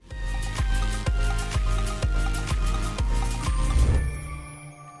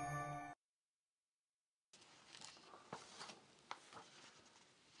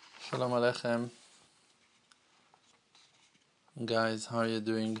Shalom Aleichem. Guys, how are you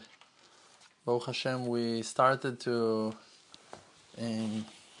doing? Baruch Hashem, we started to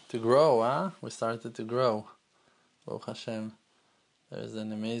grow, huh? We started to grow. Baruch Hashem. There's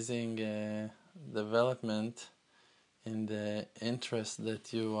an amazing development in the interest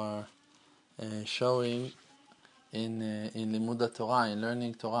that you are showing in Limud Torah, in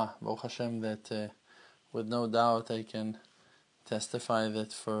learning Torah. Baruch Hashem, that with no doubt I can testify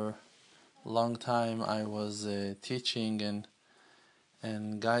that for a long time I was teaching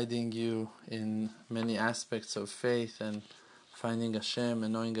and guiding you in many aspects of faith and finding Hashem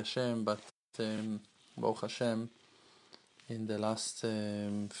and knowing Hashem, but Baruch Hashem, in the last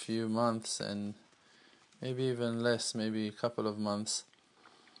few months and maybe even less, maybe a couple of months,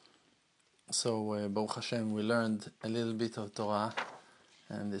 so Baruch Hashem, we learned a little bit of Torah,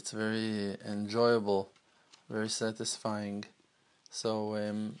 and it's very enjoyable, very satisfying. So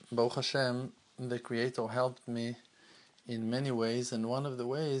Baruch Hashem, the Creator, helped me in many ways, and one of the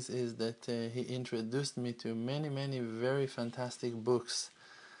ways is that he introduced me to many very fantastic books,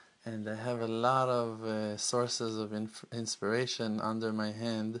 and I have a lot of sources of inspiration under my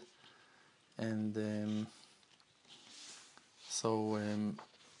hand, and so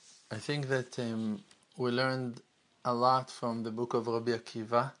I think that we learned a lot from the book of Rabbi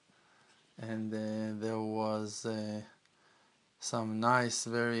Akiva, and there was some nice,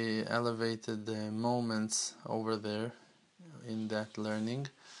 very elevated moments over there in that learning,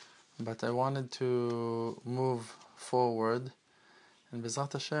 but I wanted to move forward, and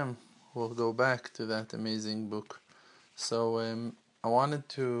B'ezrat Hashem we'll go back to that amazing book. So I wanted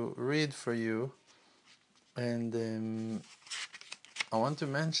to read for you, and I want to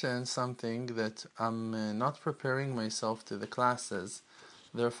mention something that I'm not preparing myself to the classes.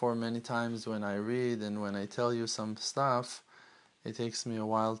 Therefore, many times when I read and when I tell you some stuff, it takes me a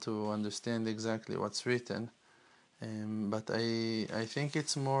while to understand exactly what's written. But I think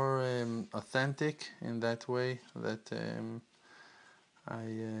it's more authentic in that way, that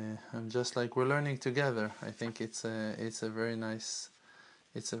I'm just like we're learning together. I think it's a very nice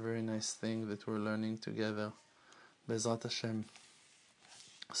thing that we're learning together, B'ezrat Hashem.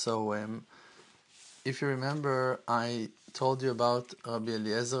 So if you remember, I told you about Rabbi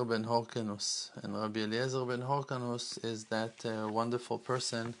Eliezer ben Horkanus, and Rabbi Eliezer ben Horkanus is that wonderful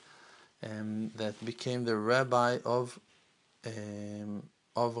person that became the rabbi of Rabbi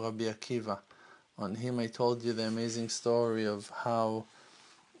Akiva. On him I told you the amazing story of how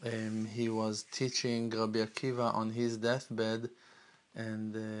he was teaching Rabbi Akiva on his deathbed,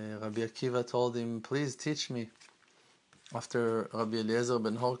 and Rabbi Akiva told him, please teach me. After Rabbi Eliezer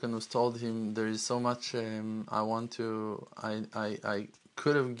ben Horkanus told him, there is so much I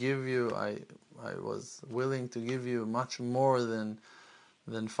could have give you, I was willing to give you much more than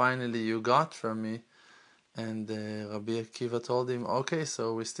finally you got from me. And Rabbi Akiva told him, okay,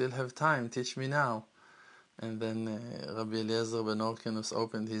 so we still have time, teach me now. And then Rabbi Eliezer ben Horkanus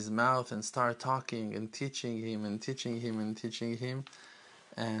opened his mouth and started talking and teaching him and teaching him and teaching him.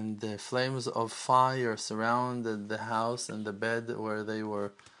 And the flames of fire surrounded the house and the bed where they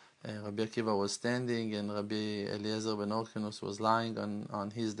were. Rabbi Akiva was standing, and Rabbi Eliezer ben Horkanus was lying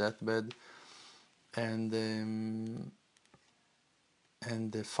on his deathbed. And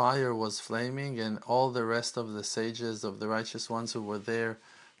the fire was flaming, and all the rest of the sages of the righteous ones who were there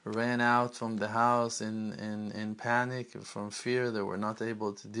ran out from the house in panic, from fear. They were not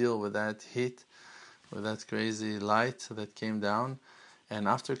able to deal with that heat, with that crazy light that came down. And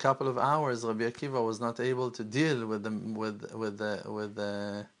after a couple of hours, Rabbi Akiva was not able to deal with the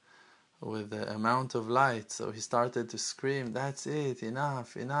amount of light. So he started to scream, "That's it!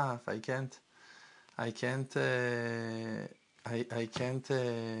 Enough! Enough! I can't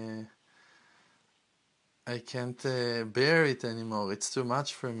bear it anymore. It's too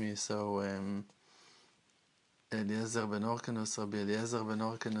much for me." So Rabbi Eliezer ben Horkanus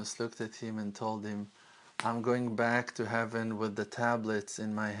looked at him and told him, I'm going back to heaven with the tablets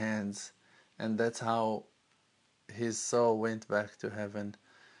in my hands. And that's how his soul went back to heaven,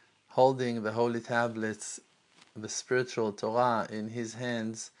 holding the holy tablets, the spiritual Torah in his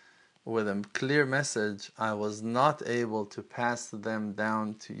hands, with a clear message. I was not able to pass them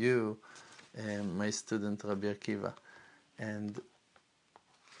down to you, my student Rabbi Akiva. And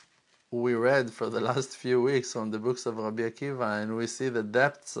we read for the last few weeks from the books of Rabbi Akiva, and we see the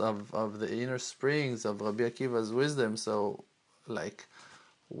depths of the inner springs of Rabbi Akiva's wisdom. So, like,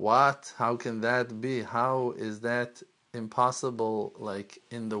 what? How can that be? How is that impossible, like,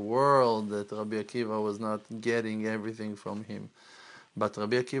 in the world, that Rabbi Akiva was not getting everything from him? But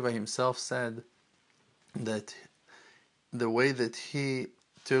Rabbi Akiva himself said that the way that he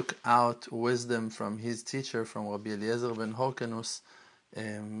took out wisdom from his teacher, from Rabbi Eliezer ben Horkanus,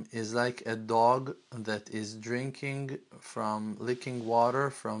 is like a dog that is licking water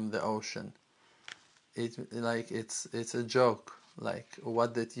from the ocean. It's a joke. Like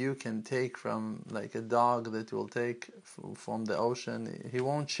what that you can take from, like a dog that will take from the ocean, he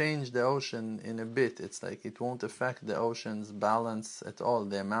won't change the ocean in a bit. It's like it won't affect the ocean's balance at all.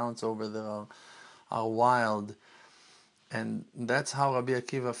 The amounts over there are wild. And that's how Rabbi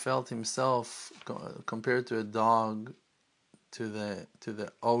Akiva felt himself compared to a dog, to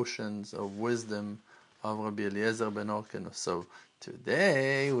the oceans of wisdom of Rabbi Eliezer ben Horkanus. So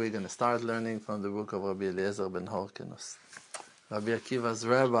today we're going to start learning from the book of Rabbi Eliezer ben Horkanus, Rabbi Akiva's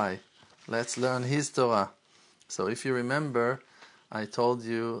rabbi. Let's learn his Torah. So if you remember, I told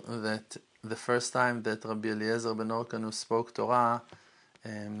you that the first time that Rabbi Eliezer ben Horkanus spoke Torah,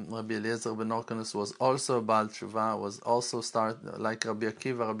 Rabbi Eliezer ben Horkanus was also a Baal Tshuva, was also like Rabbi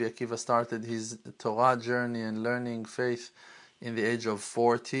Akiva. Rabbi Akiva started his Torah journey and learning faith in the age of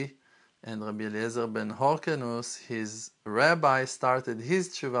 40, and Rabbi Eliezer ben Horkanus, his rabbi, started his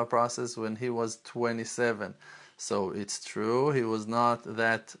Tshuva process when he was 27. So it's true, he was not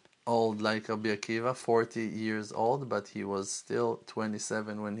that old like Rabbi Akiva, 40 years old, but he was still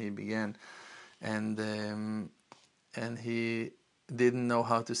 27 when he began, and he didn't know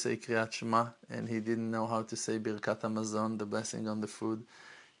how to say Kriyat Shema, and he didn't know how to say Birkat HaMazon, the blessing on the food.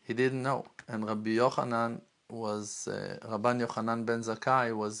 He didn't know. And Rabbi Yochanan Rabban Yochanan ben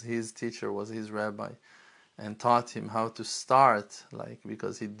Zakkai was his teacher, was his rabbi, and taught him how to start,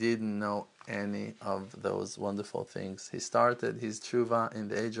 because he didn't know any of those wonderful things. He started his tshuva in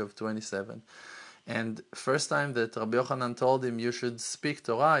the age of 27. And first time that Rabbi Yochanan told him, you should speak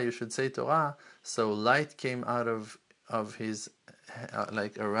Torah, you should say Torah, so light came out of his,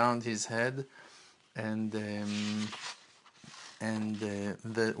 around his head, and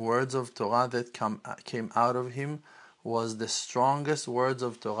the words of Torah that came out of him was the strongest words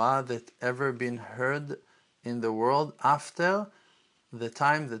of Torah that ever been heard in the world after the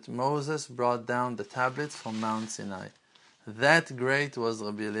time that Moses brought down the tablets from Mount Sinai. That great was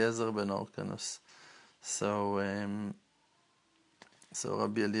Rabbi Eliezer ben Horkanus. So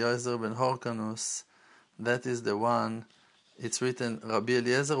Rabbi Eliezer ben Horkanus, that is the one. It's written, Rabbi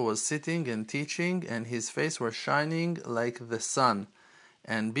Eliezer was sitting and teaching, and his face was shining like the sun,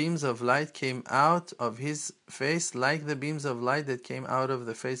 and beams of light came out of his face like the beams of light that came out of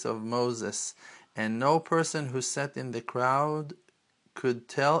the face of Moses. And no person who sat in the crowd could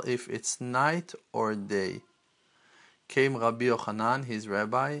tell if it's night or day. Came Rabbi Yochanan, his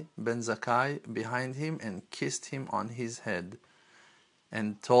rabbi, ben Zakkai, behind him and kissed him on his head,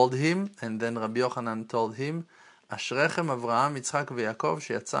 and then Rabbi Yochanan told him, Ashrechem Avraham, Yitzchak veYaakov,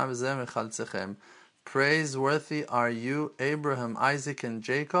 sheyatzah mezeh mechaltzechem. Praiseworthy are you, Abraham, Isaac, and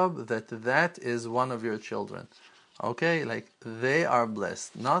Jacob, that is one of your children. Okay, they are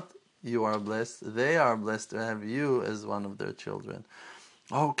blessed, not you are blessed. They are blessed to have you as one of their children.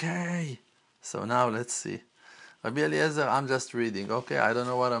 Okay, so now let's see. Rabbi Eliezer, I'm just reading. Okay, I don't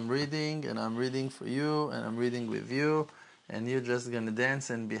know what I'm reading, and I'm reading for you, and I'm reading with you, and you're just going to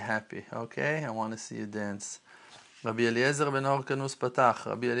dance and be happy. Okay, I want to see you dance. Rabbi Eliezer ben Horkanus patach.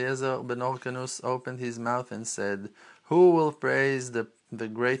 Rabbi Eliezer ben Horkanus opened his mouth and said, who will praise the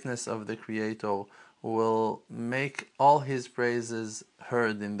greatness of the Creator, who will make all his praises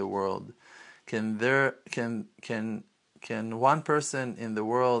heard in the world? Can one person in the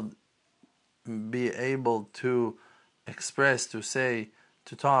world be able to express, to say,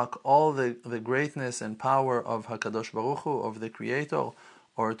 to talk all the greatness and power of HaKadosh Baruch Hu, of the Creator,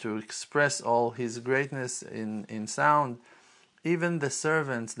 or to express all his greatness in sound? Even the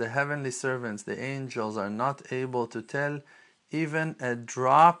servants, the heavenly servants, the angels, are not able to tell even a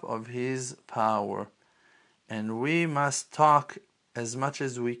drop of his power. And we must talk as much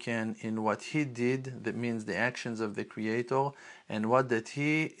as we can in what he did, that means the actions of the Creator, and what that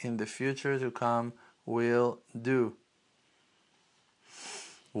he in the future to come will do.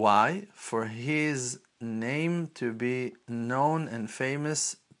 Why? For his name to be known and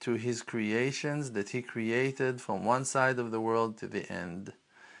famous to his creations that he created from one side of the world to the end.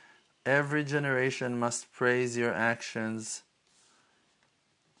 Every generation must praise your actions.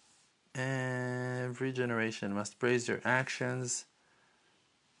 Every generation must praise your actions.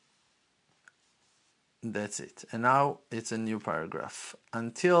 That's it. And now it's a new paragraph.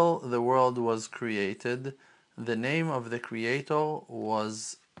 Until the world was created, the name of the Creator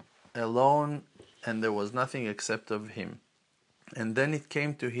was alone, and there was nothing except of him. And then it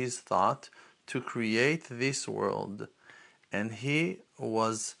came to his thought to create this world, and he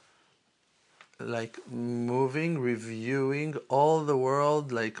was like moving, reviewing all the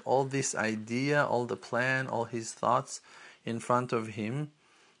world, like all this idea, all the plan, all his thoughts in front of him,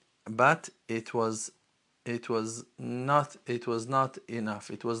 but it was not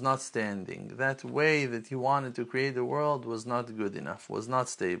enough. It was not standing. That way that he wanted to create the world was not good enough, was not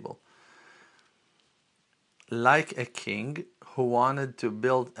stable. Like a king who wanted to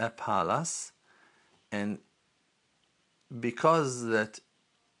build a palace, and because that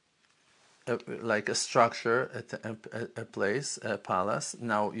like a structure, a place, a palace,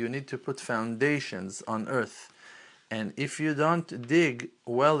 now you need to put foundations on earth, and if you don't dig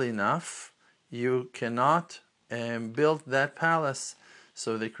well enough, you cannot build that palace.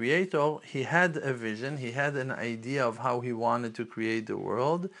 So the creator, he had a vision, he had an idea of how he wanted to create the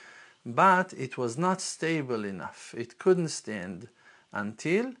world, but it was not stable enough. It couldn't stand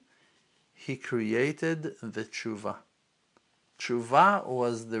until he created the tshuva. Tshuva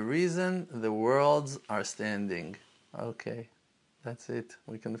was the reason the worlds are standing. Okay, that's it.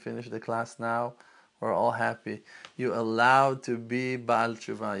 We can finish the class now. We're all happy. You're allowed to be Baal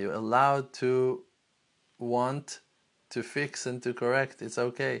Tshuva. You're allowed to want to fix and to correct. It's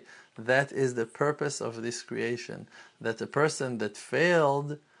okay. That is the purpose of this creation. That a person that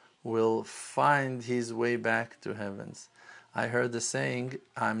failed will find his way back to heavens. I heard the saying,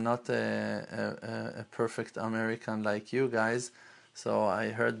 I'm not a perfect American like you guys, so I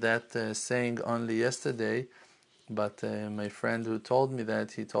heard that saying only yesterday, but my friend who told me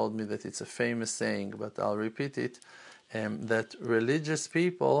that, he told me that it's a famous saying, but I'll repeat it, that religious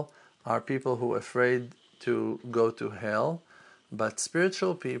people are people who are afraid to go to hell, but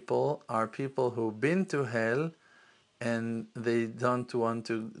spiritual people are people who've been to hell and they don't want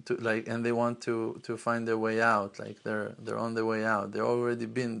to like, and they want to find their way out, like they're on their way out, they've already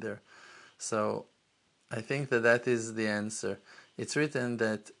been there. So I think that is the answer. It's written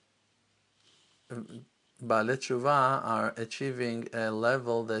that Baalei Tshuva are achieving a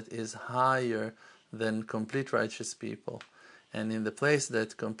level that is higher than complete righteous people, and in the place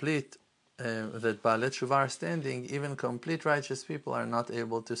that that Baalei Tshuva are standing, even complete righteous people are not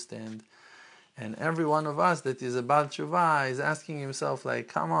able to stand. And every one of us that is a Baal Tshuva is asking himself, like,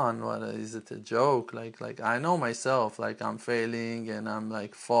 come on, what is it a joke? Like I know myself, like I'm failing and I'm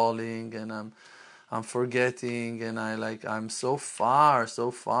like falling and I'm forgetting, and I'm so far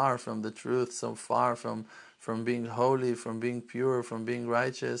from the truth, so far from being holy, from being pure, from being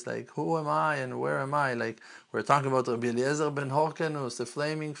righteous. Like, who am I and where am I? Like, we're talking about Rabbi Eliezer ben Horkanus, the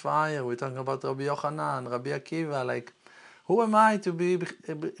flaming fire. We're talking about Rabbi Yochanan, Rabbi Akiva. Like, who am I to be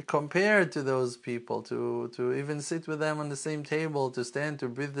compared to those people, to even sit with them on the same table, to stand, to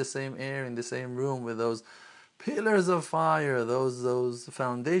breathe the same air in the same room with those pillars of fire, those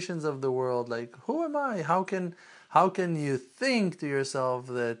foundations of the world? Like, who am I? How can you think to yourself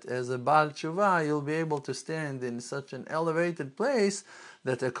that as a Baal Tshuva you'll be able to stand in such an elevated place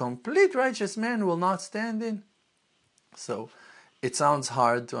that a complete righteous man will not stand in? So it sounds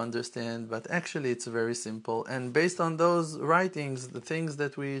hard to understand, but actually it's very simple. And based on those writings, the things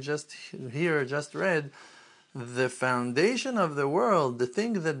that we just read, the foundation of the world, the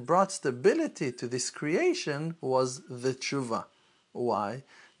thing that brought stability to this creation was the tshuva. Why?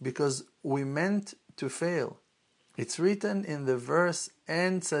 Because we meant to fail. It's written in the verse,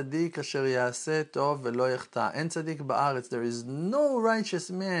 En tzaddik asher yaseh tov velo yachta. En tzaddik ba'aretz. There is no righteous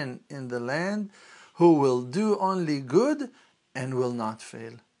man in the land who will do only good and will not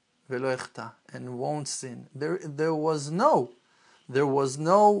fail. Velo yachta. And won't sin. There was no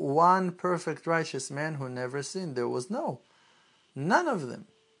one perfect righteous man who never sinned. There was none of them.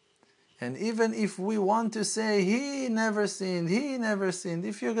 And even if we want to say he never sinned,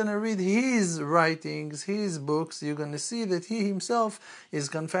 if you're going to read his writings, his books, you're going to see that he himself is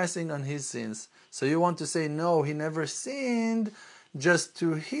confessing on his sins. So you want to say, no, he never sinned, just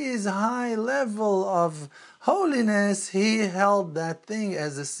to his high level of holiness, he held that thing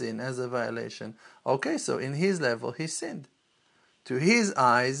as a sin, as a violation. Okay, so in his level, he sinned. To his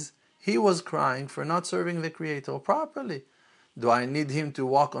eyes, he was crying for not serving the Creator properly. Do I need him to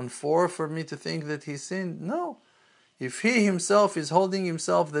walk on 4 for me to think that he sinned? No. If he himself is holding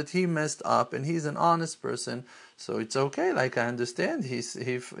himself that he messed up and he's an honest person, so it's okay. Like, I understand he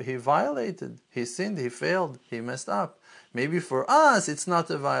violated, he sinned, he failed, he messed up. Maybe for us it's not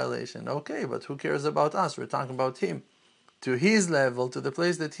a violation. Okay, but who cares about us? We're talking about him. To his level, to the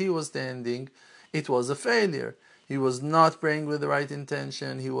place that he was standing, it was a failure. He was not praying with the right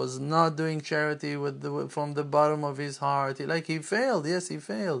intention. He was not doing charity from the bottom of his heart. He failed. Yes, he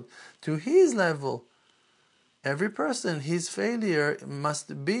failed. To his level, every person, his failure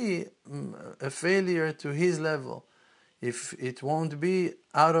must be a failure to his level. if it won't be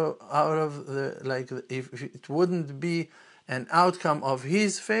out of the, like, if it wouldn't be an outcome of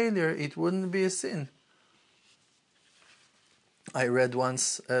his failure, it wouldn't be a sin. I read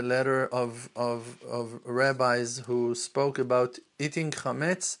once a letter of rabbis who spoke about eating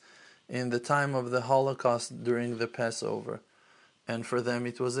chametz in the time of the Holocaust during the Passover. And for them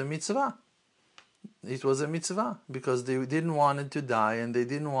it was a mitzvah. It was a mitzvah because they didn't want it to die, and they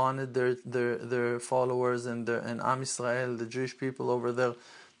didn't want their followers and Am Yisrael, the Jewish people over there,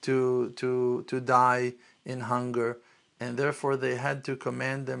 to die in hunger. And therefore they had to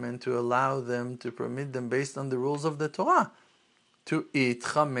command them and to allow them, to permit them, based on the rules of the Torah, to eat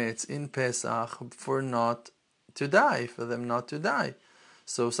chametz in Pesach for not to die, for them not to die.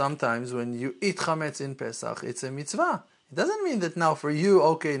 So sometimes when you eat chametz in Pesach, it's a mitzvah. It doesn't mean that now for you,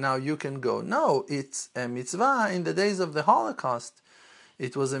 okay, now you can go. No, it's a mitzvah in the days of the Holocaust.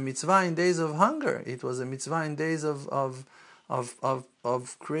 It was a mitzvah in days of hunger. It was a mitzvah in days of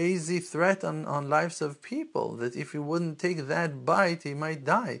crazy threat on lives of people, that if he wouldn't take that bite, he might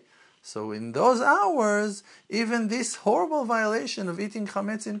die. So in those hours, even this horrible violation of eating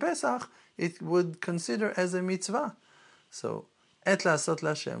chametz in Pesach, it would consider as a mitzvah. So, et la'asot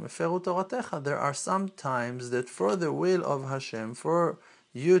l'Hashem, eferu toratecha. There are some times that for the will of Hashem, for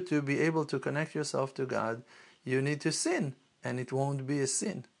you to be able to connect yourself to God, you need to sin, and it won't be a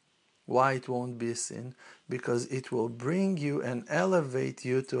sin. Why it won't be a sin? Because it will bring you and elevate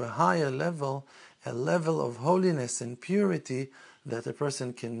you to a higher level, a level of holiness and purity that a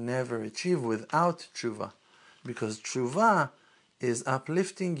person can never achieve without tshuva. Because tshuva is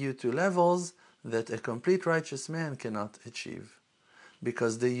uplifting you to levels that a complete righteous man cannot achieve.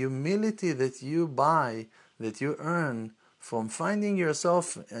 Because the humility that you buy, that you earn from finding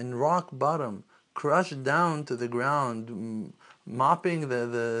yourself in rock bottom, crushed down to the ground, mopping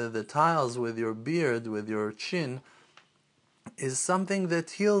the tiles with your beard, with your chin, is something that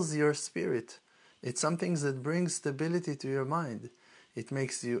heals your spirit. It's something that brings stability to your mind. It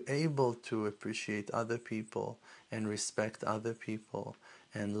makes you able to appreciate other people and respect other people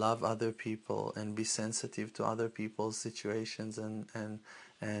and love other people and be sensitive to other people's situations and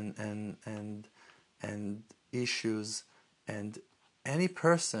issues. And any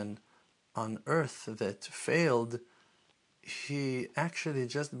person on earth that failed, he actually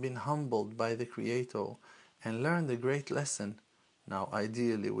just been humbled by the Creator and learned a great lesson. Now,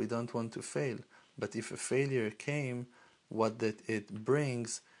 ideally, we don't want to fail, but if a failure came, what that it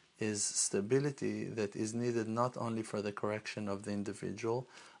brings is stability that is needed not only for the correction of the individual,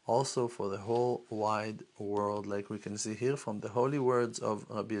 also for the whole wide world, like we can see here from the holy words of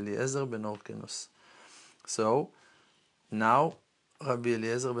Rabbi Eliezer ben Orkanus. So, now Rabbi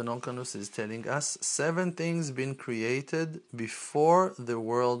Eliezer ben Orkanus is telling us 7 things been created before the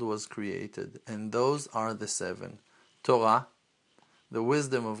world was created, and those are the 7. Torah, the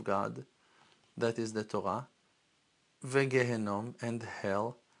wisdom of God, that is the Torah, Vegehenom, and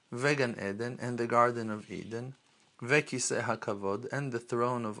hell, Vegan Eden, and the Garden of Eden, Vekiseh HaKavod, and the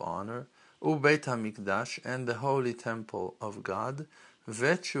throne of honor, Ubeit HaMikdash, and the holy temple of God,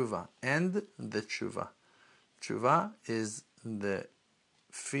 Vetshuva, and the tshuva. Tshuva is the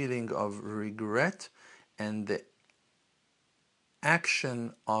feeling of regret and the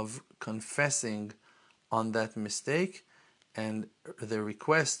action of confessing on that mistake, and the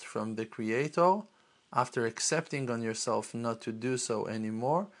request from the Creator, after accepting on yourself not to do so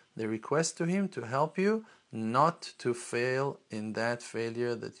anymore, the request to Him to help you not to fail in that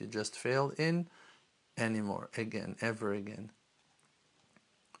failure that you just failed in anymore, again, ever again.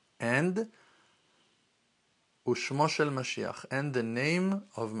 And Ushmo shel Mashiach, and the name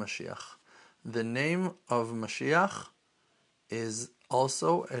of Mashiach. The name of Mashiach is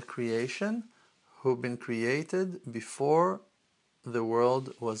also a creation who been created before the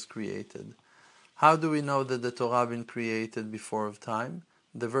world was created. How do we know that the Torah been created before of time?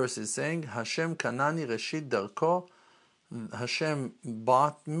 The verse is saying, Hashem kanani reshit darko, Hashem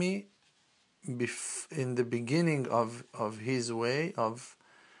bought me in the beginning of His way, of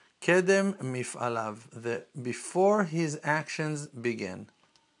Kedem mif'alav, before His actions began.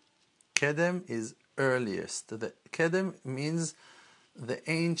 Kedem is earliest. The Kedem means the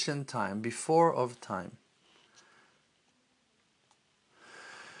ancient time, before of time.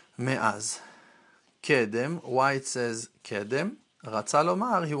 Me'az. Kedem, why it says Kedem? Ratzah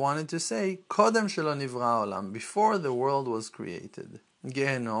lomar, he wanted to say, Kodem shelo nivra olam, before the world was created.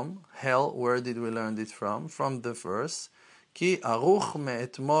 Gehenom, hell, where did we learn it from? From the verse, Ki aruch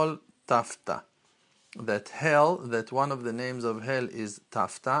me'etmol tafta. That hell, that one of the names of hell is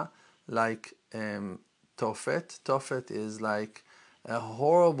tafta, like Tophet. Tophet is like a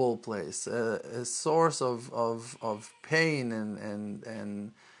horrible place, a source of pain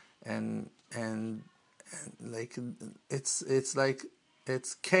and like it's like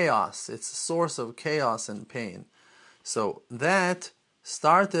it's chaos. It's a source of chaos and pain. So that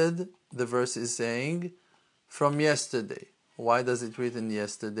started, the verse is saying, from yesterday. Why does it written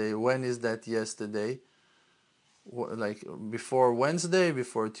yesterday? When is that yesterday? Like before Wednesday,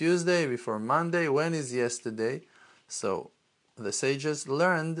 before Tuesday, before Monday? When is yesterday? So the sages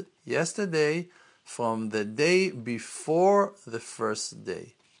learned yesterday from the day before the first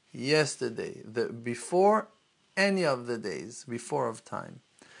day. Yesterday, before any of the days, before of time.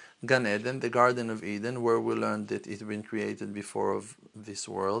 Gan Eden, the Garden of Eden, where we learned that it had been created before of this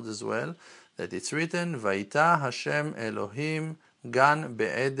world as well, that it's written, Vaita Hashem Elohim Gan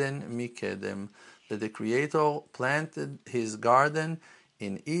Be'eden Mikedem, that the Creator planted His garden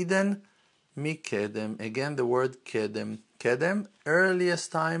in Eden, Mikedem. Again, the word Kedem. Kedem,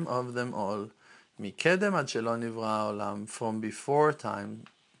 earliest time of them all. Mikedem ad shelo nivra olam, from before time.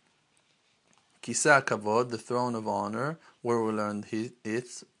 Kiseh HaKavod, the throne of honor, where we learned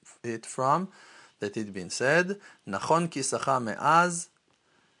it from, that it been said, Nachon kisacha me'az,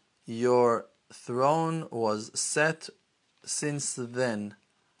 your throne was set since then.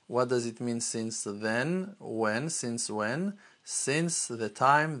 What does it mean since then? When? Since when? Since the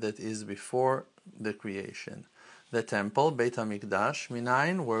time that is before the creation. The temple, Beit HaMikdash,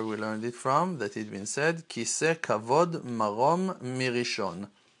 minayin, where we learned it from, that it been said, Kiseh Kavod Marom Mirishon.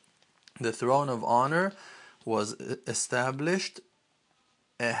 The throne of honor was established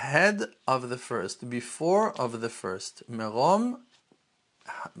ahead of the first, before of the first. Merom,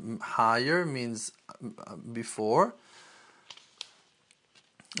 higher, means before,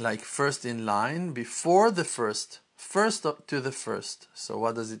 like first in line, before the first up to the first. So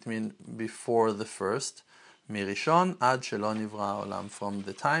what does it mean before the first? Mirishon ad shelo nivra olam, from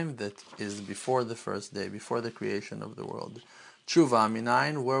the time that is before the first day, before the creation of the world. Tshuva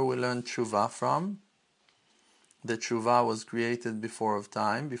minayin, where we learn tshuva from. The tshuva was created before of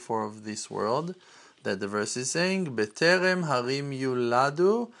time, before of this world. That the verse is saying, Beterem harim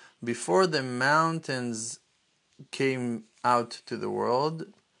yuladu, before the mountains came out to the world,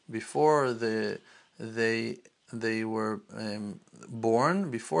 before they were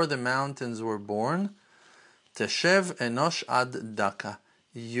born, before the mountains were born. Teshev enosh ad daka.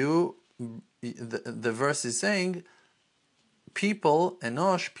 The verse is saying, people,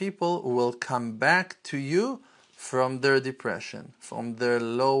 enosh, people will come back to you from their depression, from their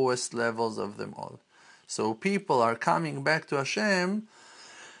lowest levels of them all. So people are coming back to Hashem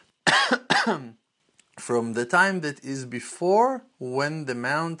from the time that is before when the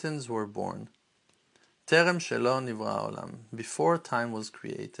mountains were born. Terem shelo nivra olam, before time was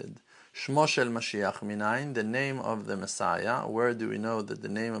created. Shmo shel Mashiach minayin, the name of the Messiah. Where do we know that the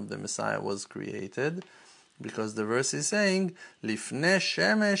name of the Messiah was created? Because the verse is saying, Lifnei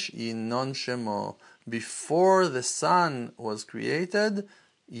shemesh yinon shemo, before the sun was created,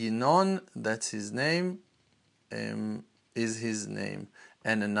 Yinon, that's his name, is his name.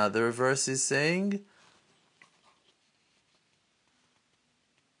 And another verse is saying,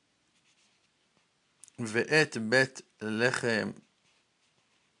 Ve'et bet lechem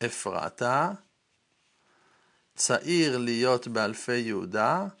Efrata, צעיר להיות באלפי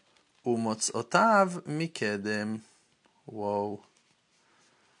יהודה, ומוצאותיו מקדם. Whoa.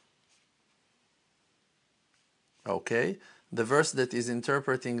 Okay, the verse that is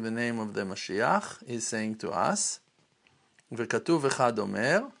interpreting the name of the Mashiach is saying to us, וכתוב אחד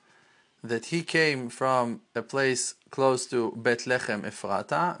אומר, that he came from a place close to Bet Lechem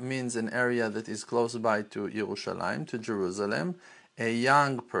Ephrata, means an area that is close by to Yerushalayim, to Jerusalem, a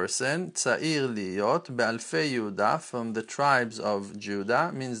young person, Tza'ir Liyot, Be'alfei Yehuda, from the tribes of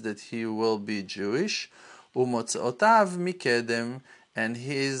Judah, means that he will be Jewish, Umotzotav Mikedem, and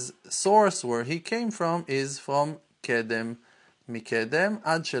his source where he came from is from Kedem, Mikedem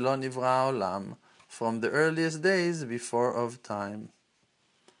ad shelo nivra olam, from the earliest days before of time.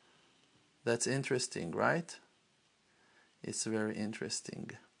 That's interesting, right? It's very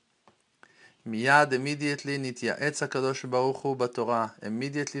interesting. Miyad, immediately, nityaetz HaKadosh Baruch Hu b'Torah.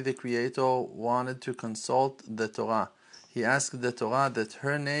 Immediately the Creator wanted to consult the Torah. He asked the Torah that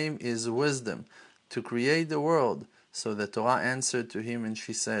her name is wisdom, to create the world. So the Torah answered to him and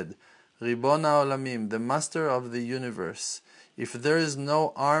she said, Ribon HaOlamim, the Master of the universe, if there is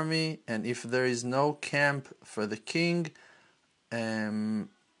no army and if there is no camp for the king,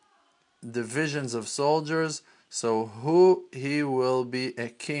 divisions of soldiers, so who he will be a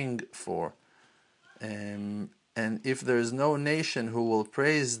king for? And if there is no nation who will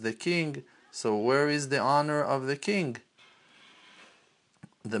praise the king, so where is the honor of the king?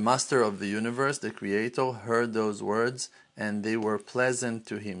 The master of the universe, the creator, heard those words and they were pleasant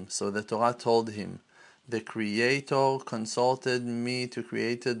to him. So the Torah told him, the creator consulted me to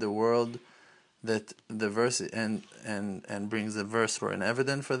create the world, that the verse and brings a verse for an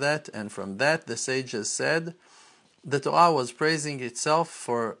evidence for that, and from that the sages said the Torah was praising itself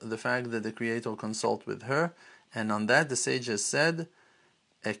for the fact that the creator consult with her, and on that the sages said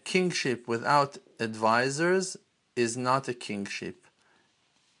a kingship without advisors is not a kingship.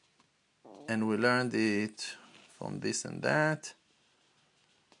 And we learned it from this and that.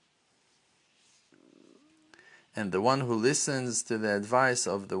 And the one who listens to the advice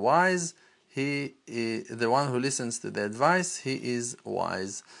of the wise, he is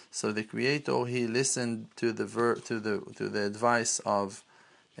wise. So the Creator, he listened to the advice of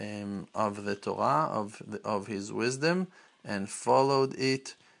the Torah, of his wisdom, and followed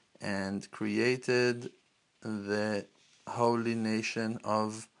it, and created the holy nation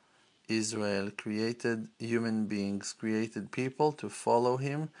of Israel, created human beings, created people to follow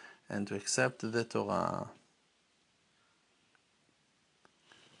him and to accept the Torah.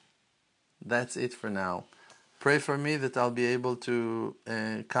 That's it for now. Pray for me that I'll be able to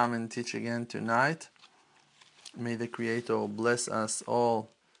come and teach again tonight. May the Creator bless us all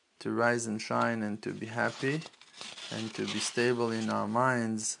to rise and shine and to be happy and to be stable in our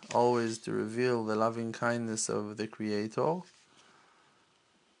minds, always to reveal the loving kindness of the Creator.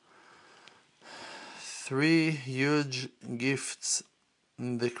 3 huge gifts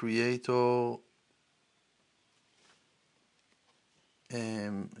the Creator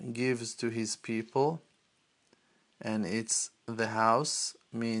gives to his people, and it's the house,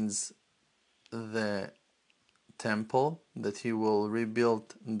 means the temple, that he will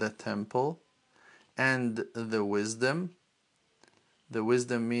rebuild the temple, and the wisdom. The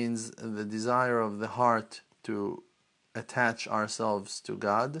wisdom means the desire of the heart to attach ourselves to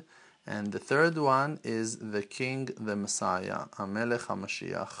God, and the third one is the King, the Messiah, HaMelech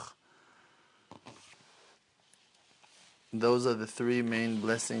HaMashiach. Those are the 3 main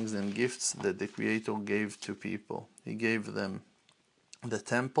blessings and gifts that the Creator gave to people. He gave them the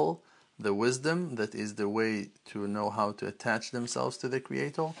temple, the wisdom, that is the way to know how to attach themselves to the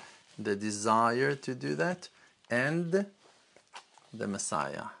Creator, the desire to do that, and the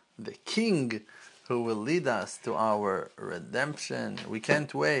Messiah, the King, who will lead us to our redemption. We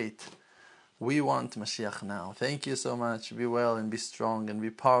can't wait. We want Mashiach now. Thank you so much. Be well and be strong and be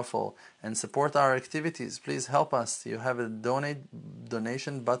powerful and support our activities. Please help us. You have a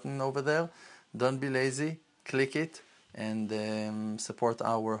donation button over there. Don't be lazy. Click it and support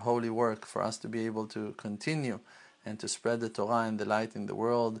our holy work for us to be able to continue and to spread the Torah and the light in the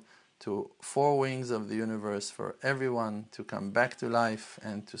world to 4 wings of the universe, for everyone to come back to life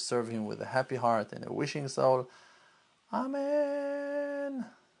and to serve him with a happy heart and a wishing soul. Amen.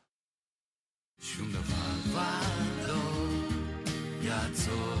 שום דבר כבר לא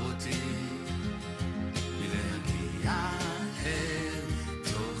יעצור